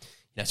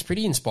 It's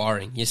pretty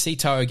inspiring. You see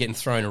To'o getting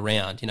thrown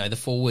around. The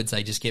forwards,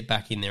 they just get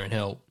back in there and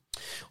help.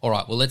 All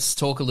right, well, let's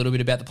talk a little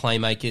bit about the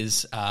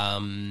playmakers.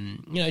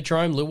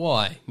 Jerome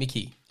Luai,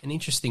 Mickey, an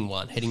interesting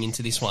one heading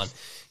into this one.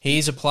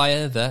 He's a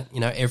player that,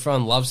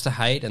 everyone loves to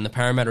hate, and the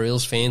Parramatta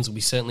Eels fans will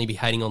certainly be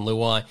hating on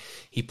Luai.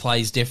 He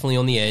plays definitely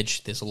on the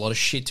edge. There's a lot of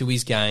shit to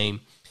his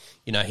game.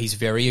 He's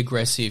very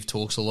aggressive,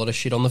 talks a lot of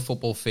shit on the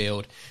football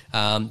field.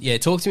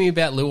 Talk to me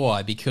about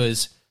Luai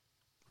because,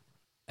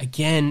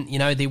 again,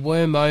 there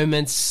were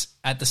moments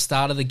at the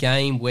start of the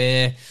game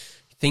where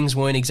things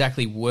weren't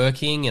exactly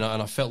working, and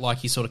I felt like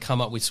he sort of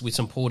come up with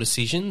some poor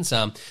decisions.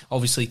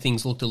 Obviously,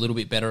 things looked a little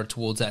bit better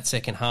towards that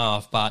second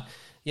half, but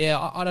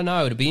I don't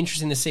know. It'd be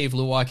interesting to see if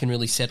Luai can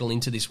really settle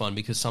into this one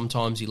because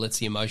sometimes he lets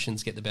the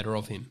emotions get the better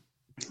of him.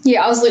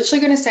 Yeah, I was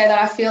literally going to say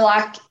that I feel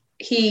like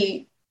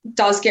he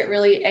does get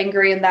really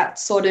angry and that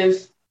sort of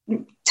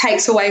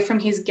takes away from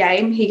his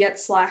game. He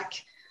gets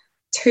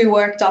too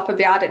worked up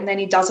about it and then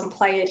he doesn't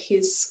play at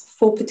his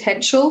full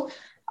potential.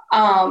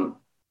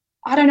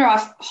 I don't know.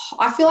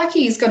 I feel like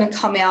he's going to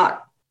come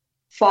out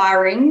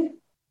firing,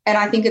 and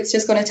I think it's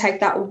just going to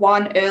take that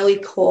one early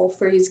call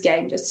for his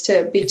game just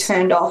to be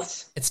turned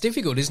off. It's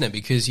difficult, isn't it?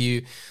 Because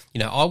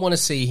I want to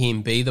see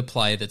him be the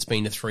player that's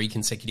been to 3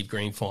 consecutive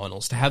grand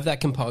finals, to have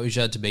that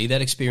composure, to be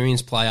that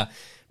experienced player.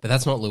 But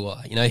that's not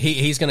Luai.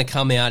 He's going to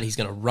come out, he's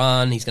going to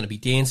run, he's going to be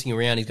dancing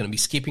around, he's going to be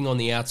skipping on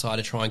the outside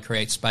to try and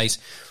create space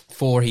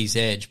for his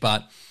edge.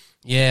 But,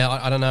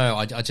 I don't know.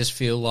 I just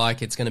feel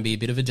like it's going to be a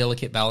bit of a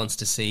delicate balance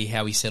to see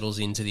how he settles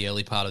into the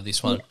early part of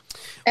this one.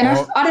 And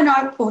I don't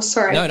know. Oh,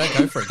 sorry. No,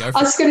 go for it. I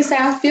was going to say,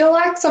 I feel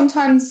like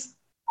sometimes,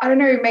 I don't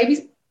know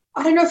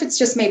if it's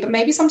just me, but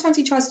maybe sometimes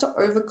he tries to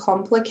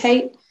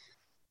overcomplicate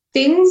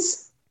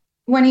things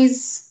when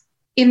he's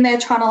in there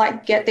trying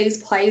to get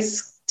these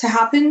plays to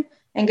happen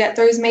and get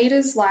those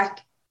meters. I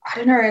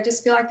don't know, I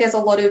just feel like there's a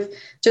lot of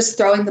just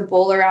throwing the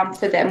ball around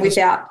for them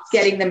without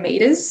getting the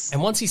meters.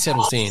 And once he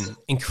settles in,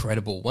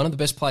 incredible. One of the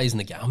best players in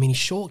the game. His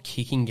short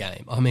kicking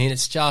game.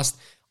 It's just,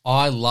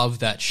 I love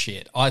that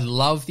shit. I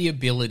love the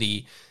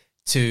ability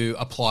to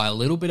apply a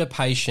little bit of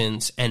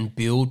patience and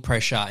build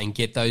pressure and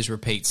get those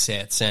repeat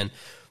sets. And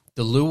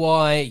the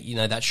Luai,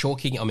 that short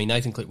kicking,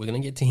 Nathan Cliff, we're going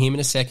to get to him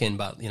in a second,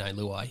 but,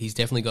 Luai, he's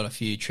definitely got a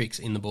few tricks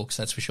in the books,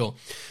 that's for sure.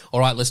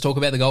 All right, let's talk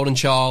about the golden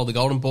child, the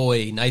golden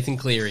boy, Nathan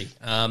Cleary.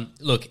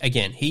 Look,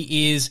 again,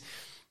 he's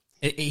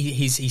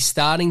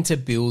starting to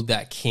build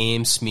that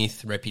Cam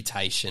Smith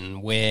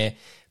reputation where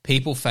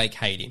people fake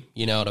hate him,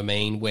 you know what I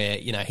mean? Where,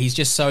 he's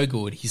just so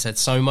good, he's had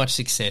so much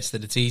success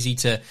that it's easy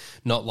to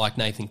not like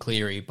Nathan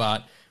Cleary,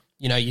 but,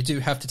 you do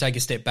have to take a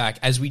step back,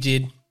 as we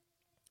did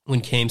when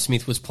Cam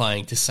Smith was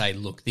playing, to say,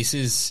 look, this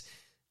is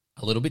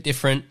a little bit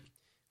different.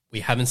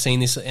 We haven't seen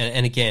this.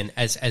 And again,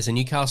 as a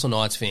Newcastle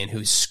Knights fan who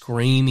is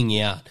screaming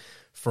out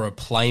for a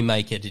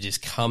playmaker to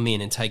just come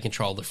in and take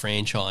control of the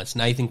franchise,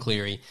 Nathan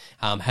Cleary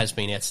has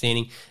been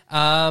outstanding.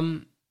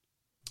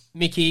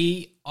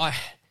 Mickey, I'm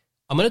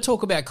going to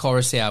talk about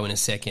Coruscant in a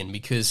second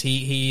because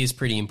he is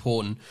pretty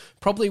important.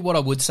 Probably what I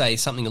would say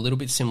is something a little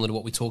bit similar to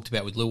what we talked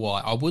about with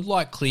Luai. I would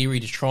like Cleary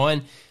to try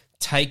and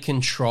take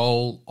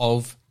control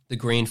of the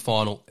grand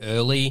final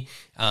early.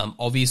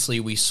 Obviously,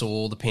 we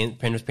saw the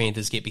Penrith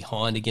Panthers get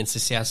behind against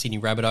the South Sydney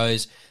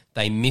Rabbitohs.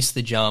 They missed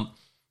the jump.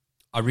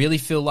 I really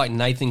feel like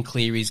Nathan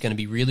Cleary is going to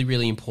be really,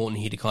 really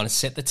important here to kind of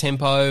set the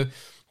tempo,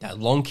 that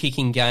long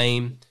kicking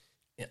game.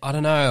 I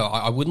don't know.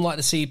 I wouldn't like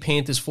to see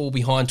Panthers fall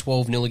behind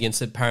 12-0 against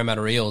the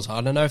Parramatta Eels.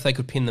 I don't know if they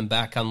could pin them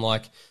back,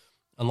 unlike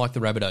the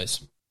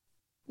Rabbitohs.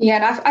 Yeah,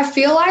 and I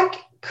feel like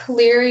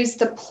Cleary's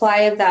the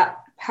player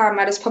that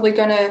Parramatta's probably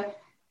going to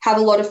have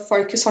a lot of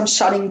focus on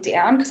shutting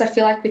down, because I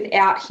feel like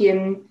without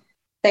him,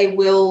 they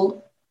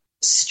will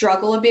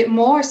struggle a bit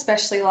more,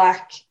 especially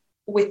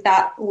with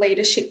that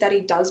leadership that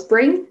he does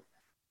bring.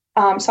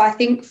 So I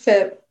think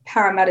for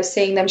Parramatta,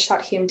 seeing them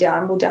shut him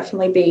down will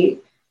definitely be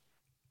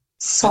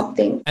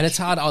something. And it's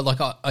hard.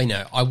 I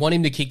know. I want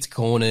him to kick to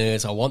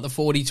corners. I want the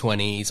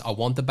 40-20s. I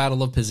want the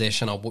battle of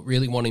possession. I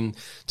really want him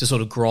to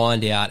sort of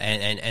grind out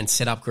and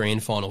set up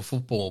grand final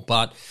football.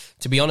 But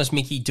to be honest,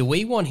 Mickey, do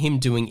we want him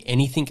doing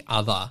anything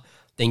other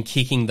than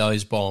kicking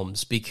those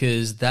bombs?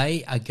 Because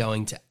they are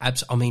going to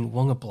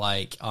Wonga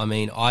Blake,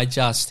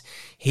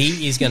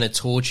 he is going to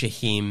torture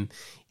him.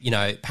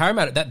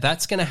 Parramatta,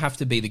 that's going to have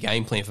to be the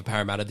game plan for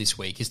Parramatta this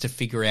week, is to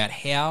figure out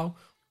how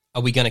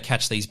are we going to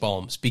catch these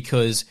bombs?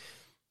 Because,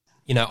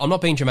 I'm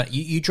not being dramatic.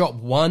 You drop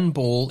one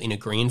ball in a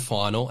grand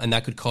final and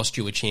that could cost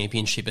you a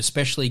championship,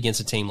 especially against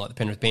a team like the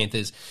Penrith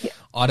Panthers. Yeah.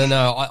 I don't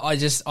know. I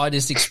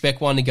just expect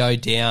one to go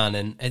down,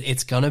 and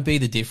it's going to be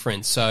the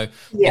difference. So,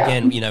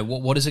 again,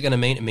 what is it going to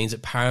mean? It means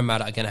that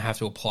Parramatta are going to have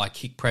to apply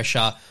kick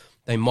pressure.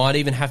 They might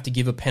even have to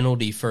give a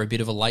penalty for a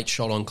bit of a late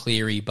shot on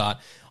Cleary,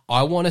 but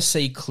I want to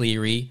see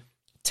Cleary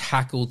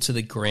tackled to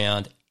the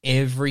ground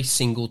every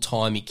single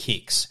time he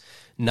kicks.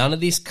 None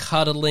of this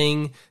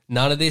cuddling,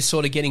 none of this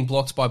sort of getting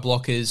blocked by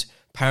blockers.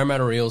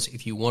 Parramatta Eels,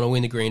 if you want to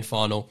win the grand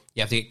final,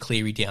 you have to get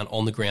Cleary down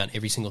on the ground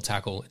every single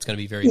tackle. It's going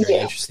to be very, very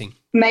interesting.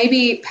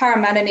 Maybe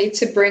Parramatta need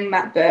to bring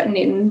Matt Burton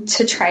in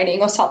to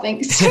training or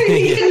something so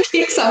he can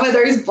kick some of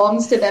those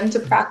bombs to them to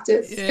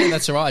practice. Yeah,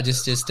 that's all right.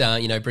 Just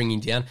bring him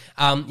down.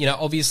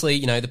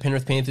 Obviously, the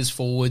Penrith Panthers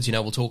forwards,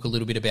 we'll talk a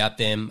little bit about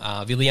them.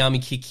 Viliami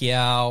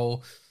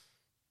Kikiao,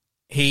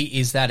 he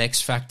is that X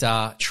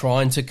factor,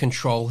 trying to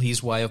control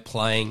his way of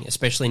playing,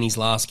 especially in his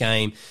last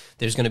game.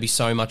 There's going to be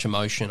so much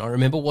emotion. I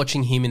remember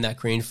watching him in that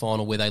grand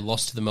final where they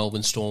lost to the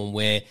Melbourne Storm,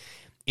 where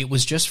it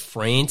was just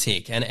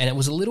frantic. And it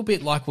was a little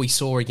bit like we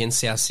saw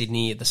against South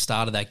Sydney at the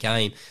start of that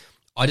game.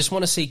 I just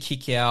want to see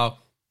Kikiao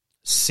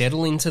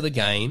settle into the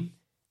game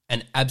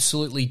and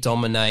absolutely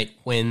dominate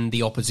when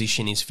the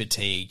opposition is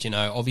fatigued.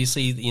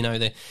 Obviously,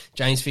 the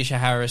James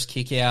Fisher-Harris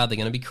Kikiao, they're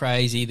going to be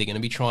crazy. They're going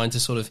to be trying to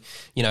sort of,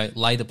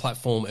 lay the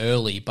platform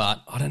early.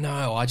 But I don't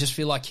know. I just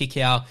feel like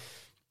Kikiao,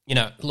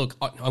 look,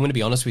 I'm going to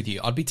be honest with you.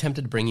 I'd be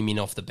tempted to bring him in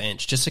off the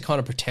bench just to kind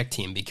of protect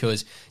him,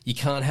 because you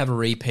can't have a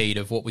repeat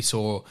of what we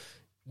saw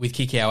with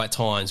Kikiao at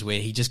times where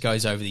he just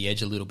goes over the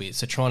edge a little bit.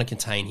 So trying to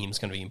contain him is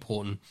going to be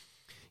important.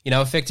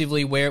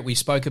 Effectively where we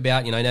spoke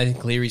about, Nathan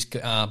Cleary's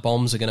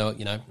bombs are going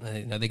to,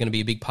 they're going to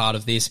be a big part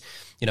of this.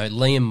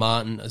 Liam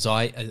Martin,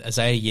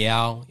 Isaiah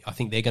Yao, I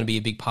think they're going to be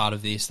a big part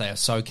of this. They are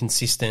so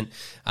consistent.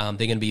 They're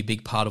going to be a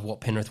big part of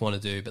what Penrith want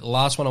to do. But the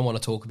last one I want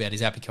to talk about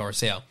is Api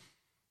Koroisau.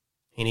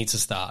 He needs to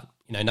start.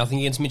 Nothing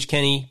against Mitch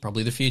Kenny,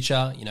 probably the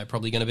future,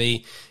 probably going to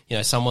be,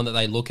 someone that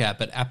they look at.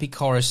 But Api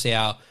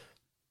Koroisau,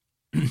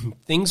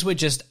 things were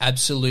just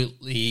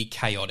absolutely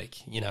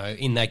chaotic,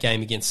 in that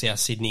game against South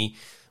Sydney.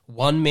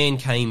 One man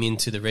came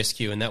into the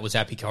rescue, and that was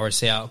Api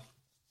Koroisau.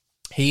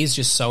 He is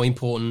just so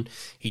important.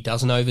 He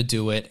doesn't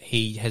overdo it.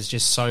 He has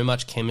just so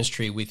much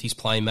chemistry with his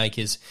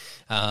playmakers,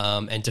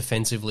 and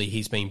defensively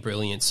he's been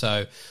brilliant.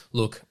 So,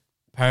 look,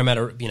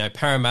 Parramatta,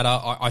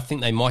 I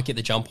think they might get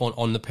the jump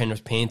on the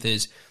Penrith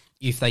Panthers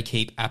if they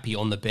keep Api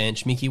on the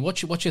bench. Mickey,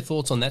 what's your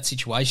thoughts on that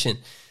situation?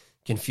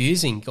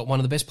 Confusing. Got one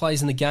of the best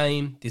players in the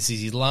game. This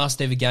is his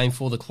last ever game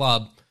for the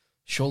club.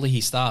 Surely he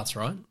starts,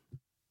 right?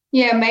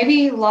 Yeah,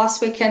 maybe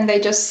last weekend they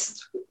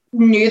just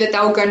knew that they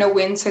were going to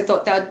win, so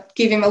thought they'd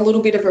give him a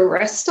little bit of a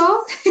rester.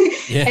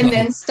 Yeah. And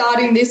then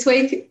starting this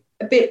week,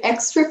 a bit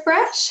extra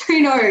fresh. Who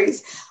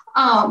knows?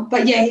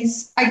 But yeah,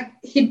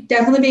 he'd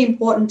definitely be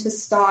important to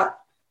start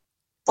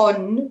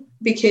on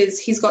because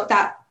he's got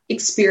that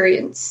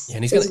experience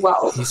as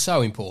well. He's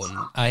so important.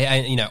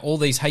 All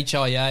these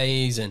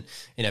HIAs and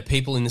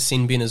people in the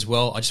sin bin as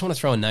well. I just want to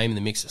throw a name in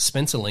the mix.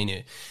 Spencer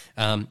Leniu.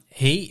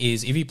 He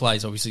is, if he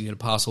plays, obviously going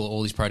to pass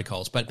all his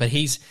protocols, but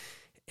he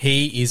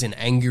is an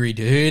angry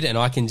dude, and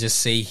I can just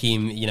see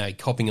him,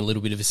 copping a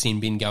little bit of a sin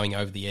bin going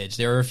over the edge.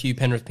 There are a few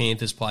Penrith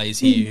Panthers players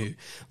here who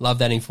love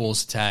that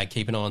enforcer tag.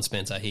 Keep an eye on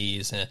Spencer. He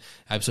is an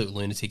absolute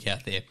lunatic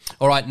out there.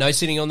 All right, no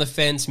sitting on the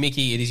fence.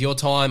 Mickey, it is your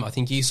time. I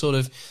think you sort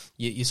of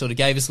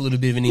gave us a little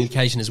bit of an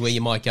indication as where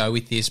you might go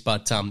with this,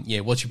 but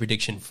what's your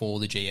prediction for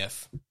the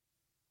GF?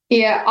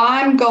 Yeah,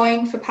 I'm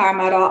going for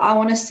Parramatta. I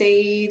want to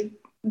see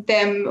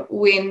them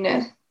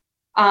win.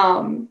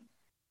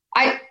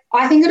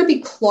 I think it'll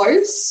be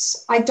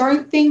close. I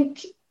can't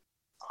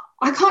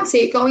see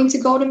it going to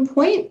Golden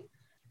Point.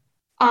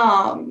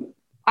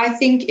 I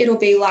think it'll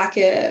be like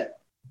a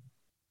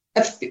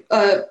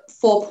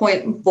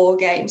 4-point ball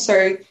game.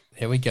 So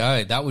there we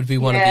go. That would be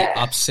one of the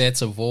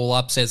upsets of all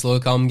upsets.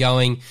 Look, I'm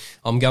going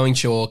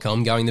chalk.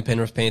 I'm going the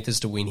Penrith Panthers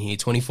to win here.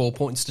 24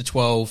 points to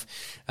 12.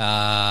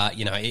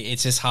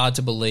 It's just hard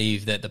to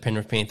believe that the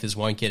Penrith Panthers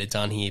won't get it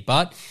done here.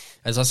 But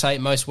as I say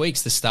most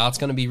weeks, the start's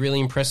going to be really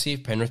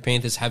impressive. Penrith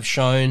Panthers have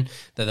shown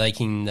that they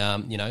can,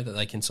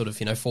 sort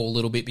of, fall a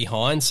little bit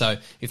behind. So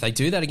if they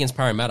do that against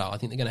Parramatta, I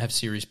think they're going to have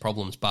serious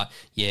problems. But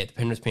yeah, the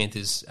Penrith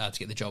Panthers to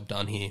get the job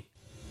done here.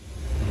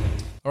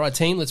 All right,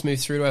 team, let's move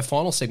through to our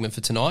final segment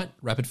for tonight,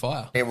 Rapid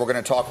Fire. Hey, we're going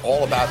to talk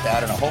all about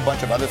that and a whole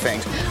bunch of other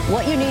things.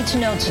 What you need to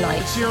know tonight.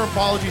 Sincere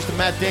apologies to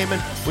Matt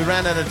Damon. We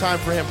ran out of time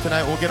for him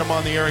tonight. We'll get him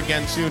on the air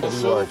again soon.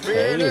 Oh,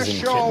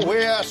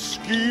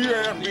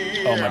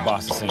 my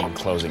boss is singing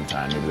Closing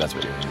Time. Maybe that's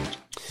what you're hearing.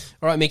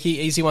 All right, Mickey,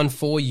 easy one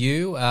for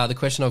you. The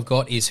question I've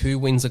got is who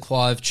wins the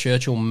Clive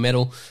Churchill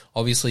medal?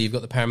 Obviously, you've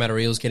got the Parramatta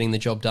Eels getting the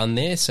job done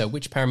there. So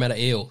which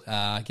Parramatta Eel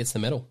gets the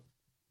medal?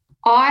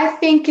 I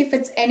think if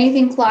it's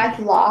anything like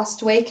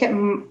last week, it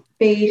might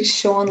be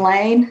Sean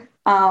Lane.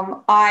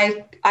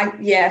 I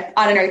don't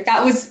know.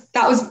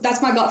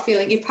 That's my gut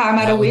feeling. If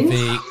Parramatta wins,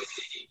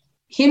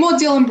 him or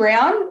Dylan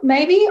Brown,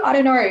 maybe. I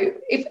don't know.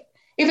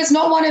 If it's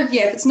not if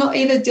it's not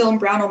either Dylan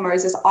Brown or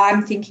Moses,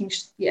 I'm thinking,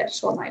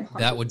 Sean Lane. 100%.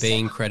 That would be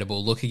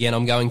incredible. Look, again,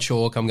 I'm going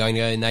chalk. I'm going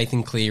to go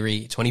Nathan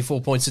Cleary.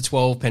 24 points to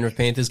 12. Penrith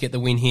Panthers get the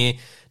win here.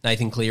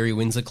 Nathan Cleary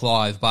wins the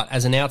Clive. But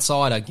as an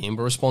outsider,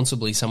 gamble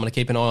responsibly, someone to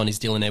keep an eye on is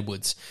Dylan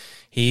Edwards.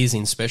 He is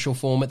in special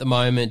form at the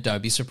moment.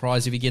 Don't be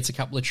surprised if he gets a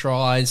couple of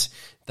tries.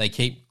 They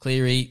keep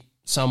Cleary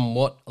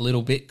somewhat a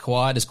little bit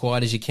quiet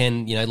as you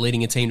can,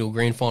 leading a team to a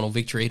grand final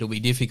victory. It'll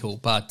be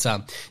difficult. But,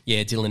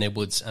 Dylan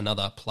Edwards,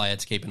 another player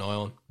to keep an eye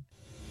on.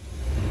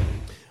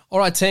 All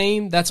right,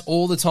 team, that's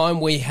all the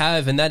time we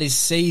have, and that is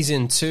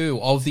Season 2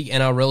 of the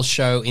NRL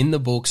show in the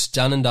books,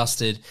 done and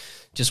dusted.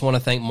 Just want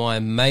to thank my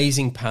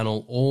amazing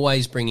panel,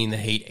 always bringing the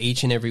heat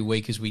each and every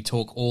week as we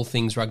talk all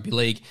things rugby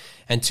league.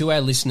 And to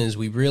our listeners,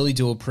 we really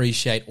do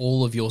appreciate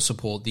all of your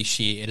support this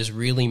year. It has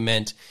really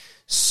meant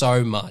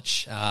so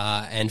much.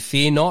 And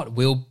fear not,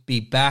 we'll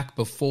be back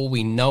before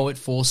we know it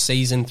for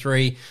Season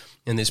 3.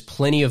 And there's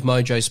plenty of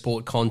Mojo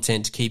Sport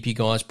content to keep you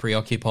guys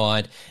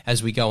preoccupied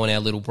as we go on our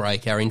little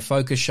break. Our In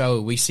Focus show,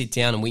 where we sit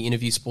down and we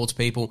interview sports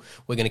people,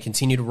 we're going to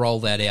continue to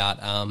roll that out.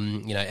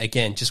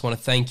 Again, just want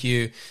to thank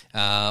you.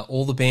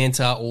 All the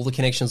banter, all the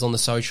connections on the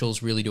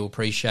socials, really do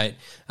appreciate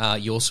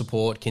your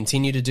support.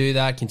 Continue to do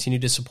that. Continue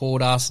to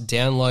support us.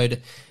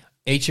 Download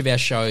each of our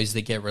shows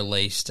that get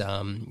released.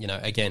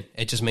 Again,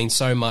 it just means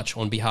so much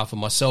on behalf of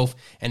myself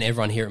and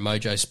everyone here at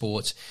Mojo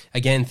Sports.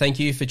 Again, thank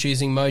you for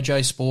choosing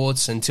Mojo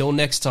Sports. Until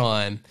next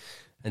time,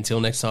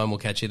 we'll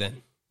catch you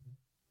then.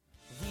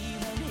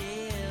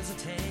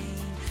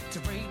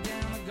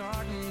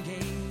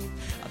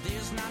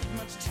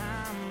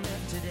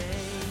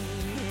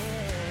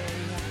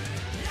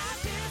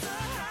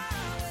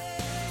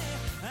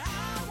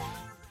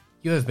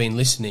 You have been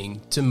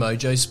listening to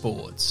Mojo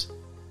Sports.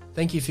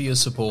 Thank you for your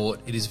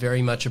support. It is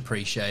very much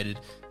appreciated.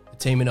 The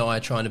team and I are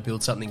trying to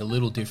build something a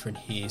little different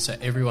here, so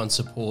everyone's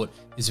support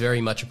is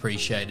very much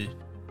appreciated.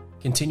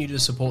 Continue to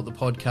support the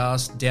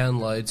podcast,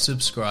 download,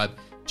 subscribe,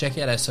 check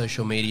out our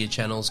social media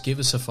channels, give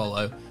us a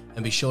follow,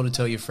 and be sure to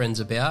tell your friends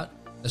about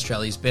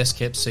Australia's best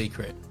kept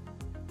secret.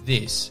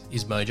 This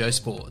is Mojo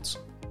Sports.